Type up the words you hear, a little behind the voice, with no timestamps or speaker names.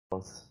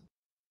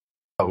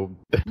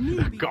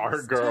the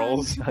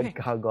gargoyles.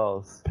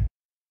 Gargoyles.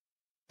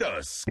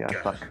 Yeah,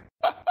 fuck.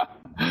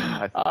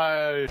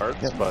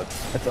 Hurts, but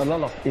it's a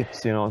lot of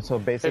ifs, you know. So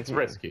basically, it's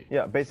risky.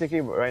 Yeah,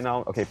 basically right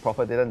now, okay,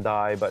 Prophet didn't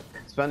die, but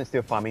Sven is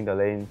still farming the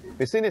lane.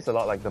 We've seen this a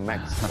lot, like the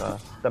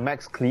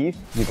max cleave.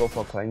 You go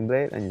for Clang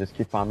Blade and you just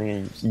keep farming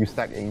and you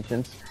stack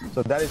ancients.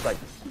 So that is like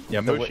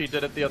Mushi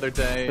did it the other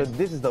day. So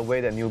this is the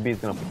way that Newbee is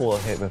gonna pull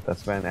ahead with the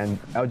Sven, and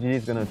LGD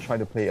is gonna try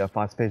to play a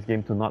fast-paced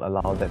game to not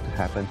allow that to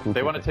happen.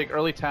 They want to take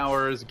early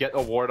towers, get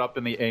a ward up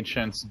in the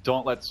ancients.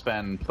 Don't let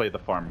Sven play the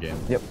farm game.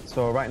 Yep.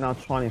 So right now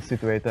Tron is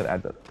situated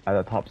at the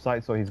top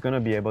side, so he's gonna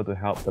be able to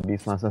help the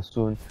Beastmaster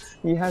soon.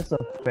 He has a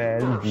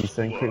fairly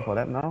decent crit for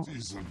that now.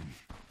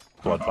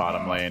 Blood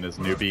bottom lane is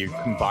Newbee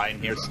combine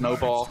here.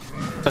 Snowball,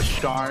 the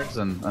shards,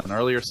 and an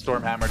earlier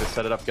Stormhammer to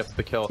set it up gets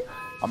the kill.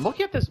 I'm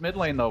looking at this mid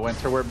lane though,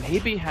 Winter, where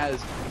maybe has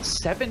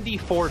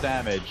 74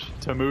 damage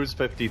to Moo's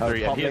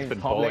 53, and he has been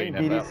bullying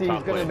him. DDC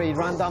is going to be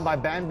run down by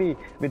Bambi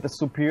with the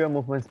superior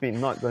movement speed,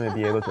 not going to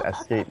be able to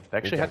escape. They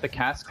actually had the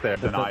cask there,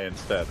 deny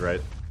instead,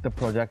 right? The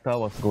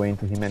projectile was going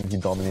to him and he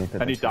dominated.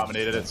 And he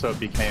dominated it, so it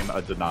became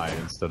a deny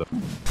instead of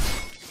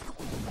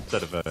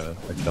a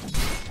kill.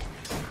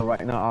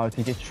 Right now,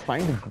 RTK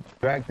trying to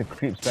drag the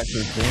creeps back to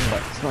his lane,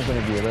 but it's not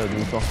going to be able to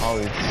do so. How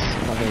is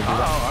not going to do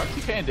that?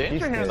 RTK in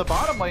danger here in the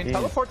bottom lane.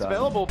 Teleport's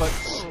available, but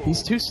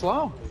he's too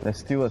slow. There's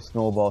still a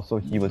snowball, so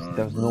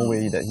there's no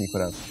way that he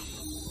could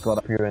have got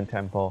up here in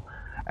Temple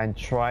and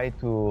try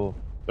to.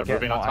 They're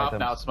moving on top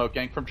now, smoke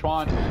gank from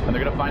Chuan, and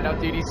they're going to find out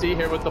DDC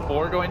here with the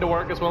boar going to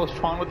work, as well as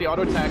Chuan with the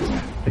auto attacks.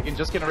 They can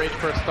just get a rage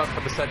first stun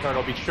from the Centaur,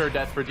 it'll be sure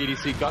death for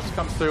DDC. Gust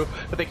comes through,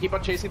 but they keep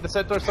on chasing the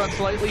Centaur stun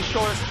slightly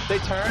short. They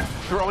turn,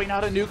 throwing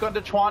out a nuke onto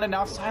Chuan, and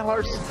now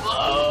Sylar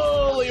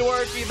slowly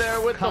working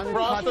there with the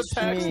frost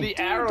attacks. The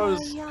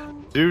arrows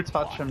do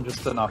touch him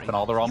just enough in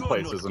all the wrong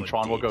places, and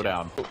Chuan will go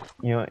down.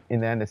 You know, in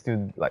the end, they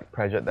still like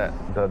pressured that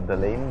the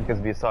lane, because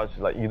Visage,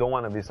 like, you don't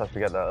want to Visage to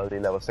get the early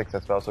level 6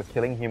 as well, so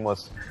killing him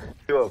was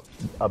still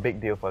a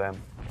big deal for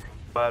them.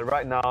 But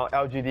right now,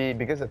 LGD,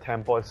 because the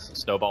tempo is...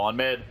 Snowball on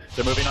mid.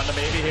 They're moving on to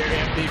maybe here.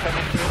 EMP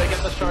coming through. They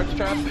get the Shards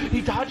trap.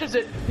 He dodges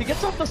it. He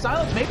gets off the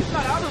silence. Maybe he's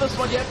not out of this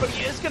one yet, but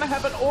he is going to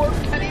have an orb.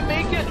 Can he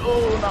make it?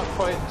 Oh, not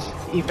quite.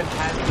 Even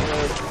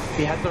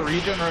he had the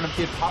regen rune if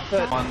he had popped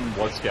it. One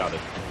was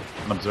scouted.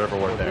 An observer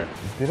were there.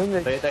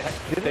 Didn't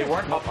they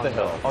weren't up the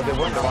hill. Oh, they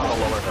weren't on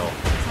the lower hill.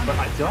 But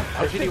I don't.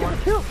 LGD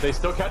weren't. They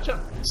still catch him.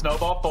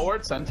 Snowball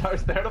forward.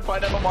 Centaur's there to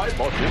find MMY.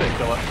 Oh, do they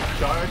kill him?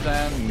 Shards,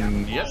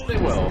 and yes, they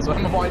will. So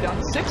MMY down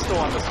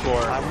 6-1 the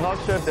score. I'm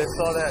not sure if they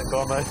saw that,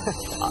 Gorman.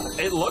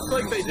 It looked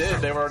like they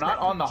did. They were not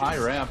on the high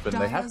ramp, and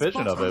they have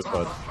vision of it,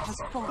 but...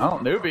 Oh,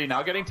 Newbie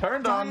now getting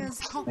turned on.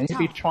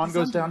 Maybe Chuan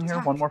goes down here.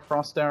 One more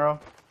Frost Arrow.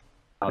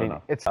 I don't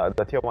know. It's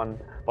the tier 1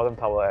 bottom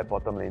tower at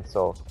bottom lane,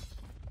 so...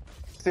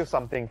 Still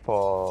something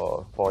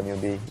for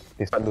Newbee.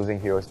 They start losing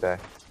heroes there.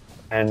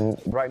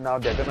 And right now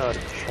they're gonna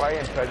try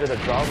and pressure the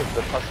draw with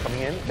the Tusk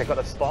coming in. They got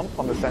a Stomp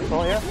from the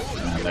Centaur here.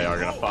 And they are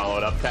gonna follow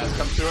it up. Cast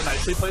comes through, a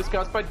nicely placed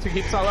Gust Bite to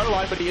keep Sylar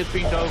alive, but he is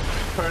being dove.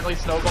 Currently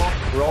Snowball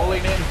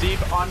rolling in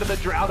deep onto the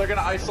Drow. They're gonna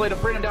isolate him,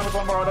 bring him down with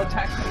one more auto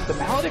attack. The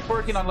Maledict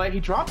working on late.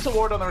 He drops a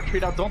ward on the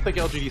retreat out. Don't think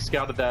LGD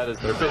scouted that as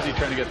they're busy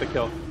trying to get the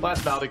kill.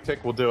 Last Maledict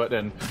tick will do it,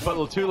 and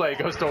but too late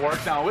goes to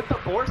work now with the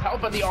Boar's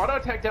help and the auto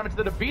attack damage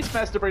that the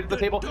Beastmaster brings to the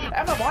table.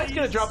 MMY's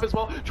gonna drop as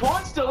well.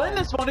 Chuan's still in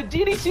this one, and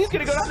DDC's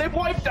gonna go down. They've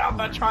wiped out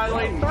that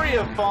tri-lane. 3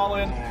 have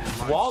fallen.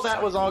 While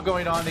that was all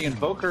going on, the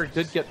Invoker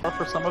did get up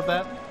for some of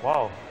that.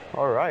 Wow.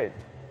 Alright.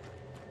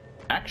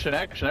 Action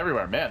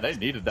everywhere. Man, they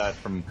needed that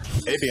from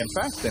AB. In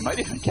fact, they might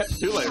even get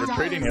too late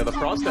retreating here. The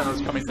Frost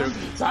Arrows coming through.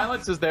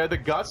 Silence is there. The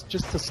Gust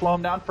just to slow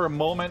him down for a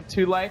moment.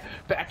 Too late.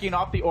 Backing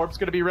off. The Orb's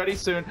going to be ready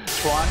soon.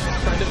 Chuan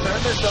trying to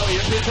turn this though.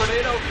 Here's the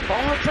Tornado.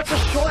 Oh, it's such a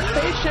short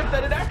phase shift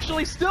that it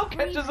actually still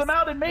catches him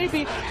out, and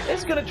maybe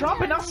it's going to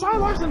drop it. Now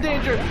Sylar's in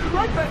danger.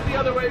 Right back the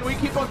other way. We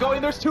keep on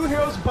going. There's 2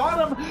 heroes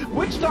bottom.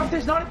 Witch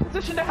Doctor's not in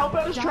position to help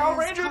out his Drow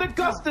Ranger. The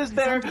Gust is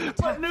there,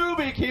 but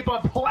Newbee keep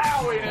on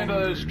plowing into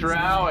this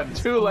Drow, and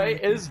too late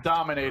is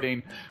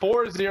dominating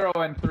 4-0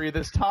 and 3.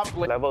 This top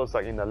levels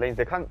like in the lanes,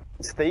 they can't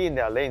stay in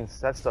their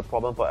lanes. That's the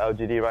problem for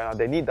LGD right now.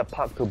 They need the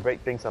puck to break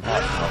things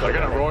apart. They're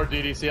gonna roar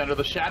DDC under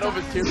the shadow of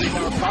his tier lead.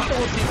 Now Papa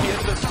will TP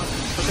into this one,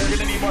 but they're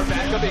gonna need more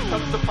backup. Here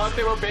comes the puck.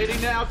 They were baiting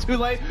now. Too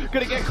late.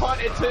 Gonna get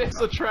caught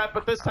into a trap,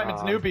 but this time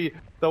it's Newbee,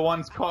 the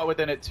one's caught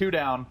within it. 2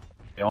 down.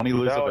 They only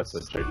lose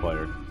a straight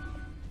player.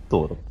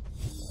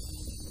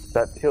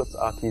 That tilts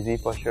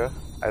RTZ for sure.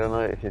 I don't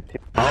know if you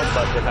tip out,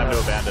 but they have to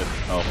abandon.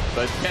 Oh,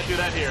 but can't do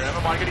that here.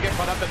 MMY gonna get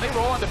caught up, and they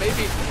roll onto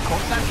maybe.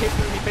 Cold Snap came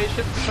through, he phase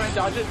shifts to try and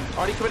dodge it.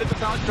 Already committed to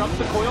silence, drops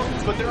the coil,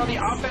 but they're on the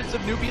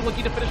offensive. Newbee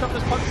looking to finish up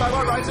this puck.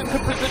 Sylar rising,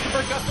 good position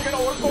for Gust. They're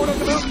gonna orb forward on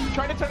the move,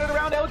 trying to turn it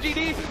around.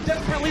 LGD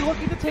desperately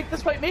looking to take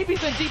this fight. Maybe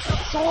he's in deep.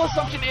 Soul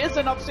Assumption is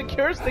enough,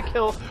 secures the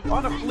kill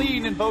on a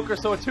fleeing Invoker,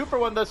 so a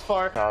 2-for-1 thus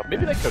far.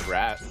 Maybe they could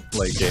rat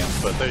late game,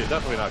 but they're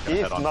definitely not gonna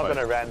head on. He's not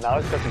gonna rat now,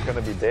 it's because he's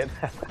gonna be dead.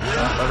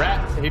 The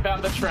rat, he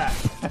found the trap.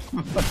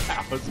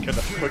 That was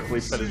gonna quickly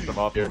finish them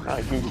off here.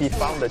 He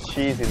found the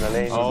cheese in the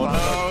lane. Oh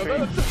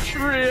no, that's a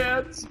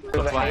trance!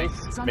 The flank,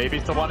 maybe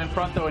it's the one in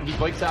front though, and he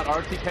blinks out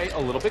RTK a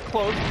little bit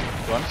close,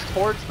 runs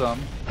towards them.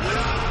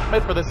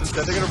 Mid for this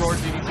instead, they're gonna roar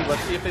GDC,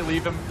 let's see if they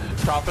leave him.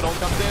 Profit all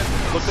comes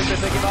in, looks like they're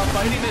thinking about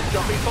fighting it,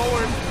 jumping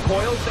forward.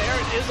 Coil's there,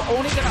 it is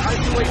only gonna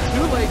isolate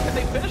too late. Can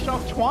they finish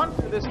off Chuan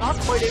for this? Not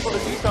quite able to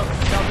do so.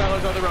 Now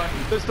Tyler's on the run,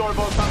 the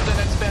Stormbolt comes in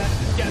instead,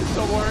 gets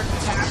to work,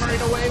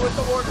 hammering away with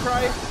the war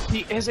cry.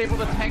 He is able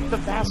to tank the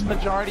vast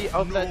majority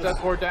of that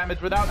death war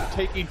damage without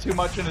taking too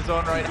much in his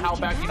own right. How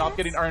backing off,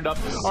 getting earned up.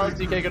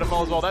 RTK gonna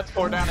fall as well, that's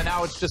 4 down, and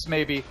now it's just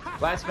maybe.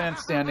 Last man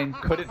standing,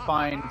 couldn't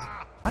find,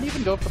 not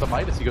even go for the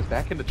Midas, he goes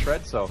back into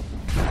tread, so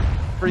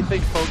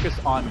everything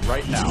focused on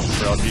right now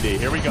for LGD.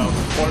 Here we go.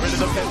 Orbit in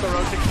the pit, the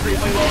Roach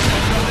extremely low.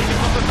 They get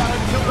off the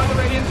side, killed by the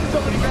Radiant.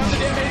 Somebody grabs the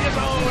damage.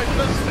 Oh, it's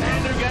the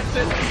Span who gets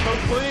it. So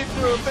clean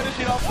through,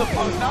 finishing off the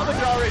punk. Now the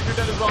Draw Ranger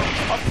dead as well.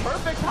 A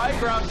perfect high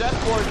ground death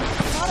ward.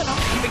 Not enough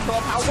to even kill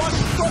him. How one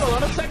struggle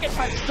on a second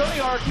time.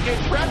 Stunning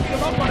RTK, trapping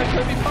him up on a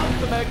Kirby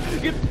pumps the Meg.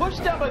 Gets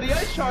pushed down by the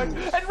ice shards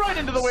and right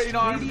into the waiting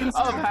arm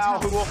of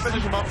Hal, who will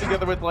finish him up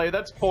together with Lei.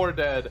 That's 4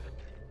 dead.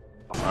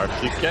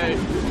 RTK,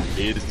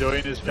 he's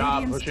doing his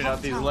job, pushing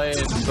out these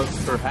lanes, but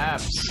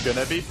perhaps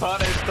gonna be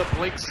punished. The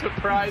blink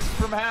surprise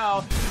from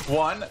Hal.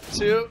 1,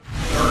 2,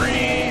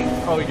 3.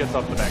 Oh, he gets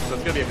off the next, so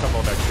it's gonna be a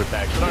couple of extra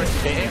tags. But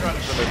RTK ain't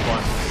running for this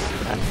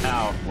one. And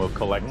Hal will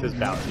collect his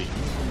bounty.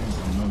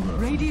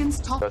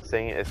 The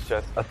thing is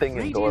just a thing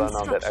in Dota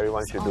now that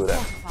everyone should do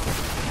that.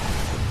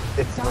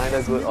 It's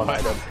neither good or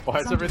neither. Why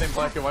is everything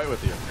black and white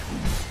with you?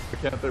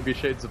 Why can't there be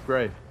shades of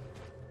gray?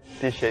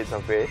 These shades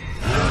of gray.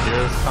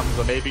 Here comes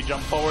the maybe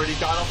jump forward. He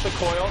got off the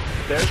coil.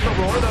 There's the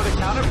roar though to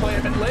counterplay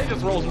him, and Lei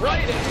just rolls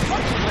right in.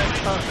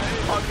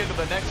 Punk into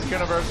the next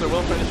universe. So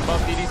we'll finish him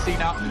up. DDC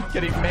now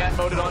getting man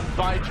moded on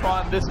by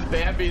Chuan. This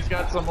Bambi's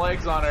got some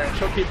legs on her, and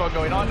she'll keep on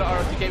going on to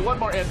RTK. One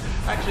more in.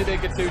 Actually, they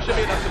get 2. Should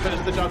be enough to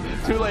finish the jump.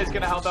 Tulay's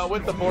gonna help out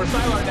with the 4.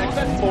 Sylar next.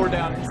 That's 4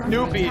 down.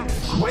 Newbee,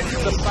 quick,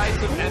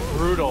 decisive, and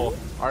brutal,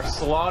 are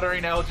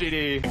slaughtering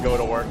LGD and go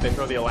to work. They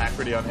throw the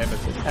alacrity on him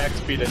as his attack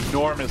speed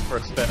enormous for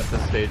a spin at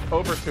this stage.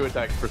 Over 2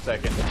 attacks per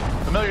second.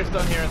 Familiar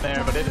stun here and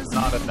there, but it is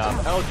not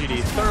enough.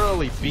 LGD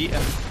thoroughly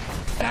beaten,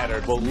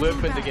 battered, will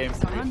limp into game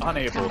 3,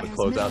 unable to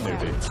close out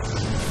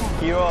Newbee.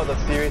 Hero of the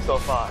series so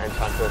far,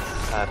 Enchantress,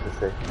 I have to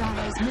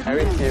say.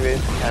 Every series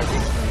has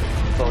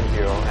its own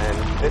hero,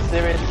 and this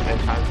series,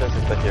 Enchantress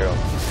is the hero.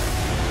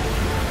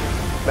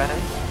 Ben?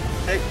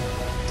 Hey.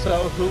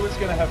 So who is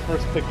going to have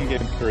first pick in game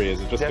 3?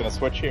 Is it just going to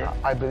switch here?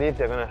 I believe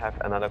they're going to have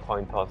another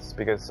coin toss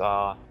because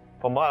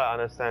from what I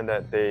understand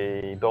that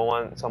they don't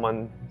want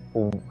someone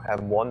who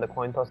have won the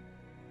coin toss.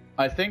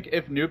 I think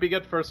if Newbee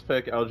gets first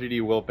pick,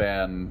 LGD will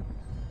ban...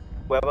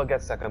 Whoever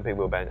gets second pick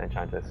will ban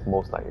Enchantress,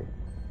 most likely.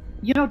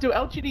 You know, do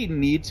LGD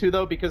need to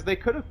though? Because they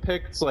could have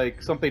picked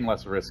like something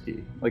less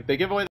risky. Like they give away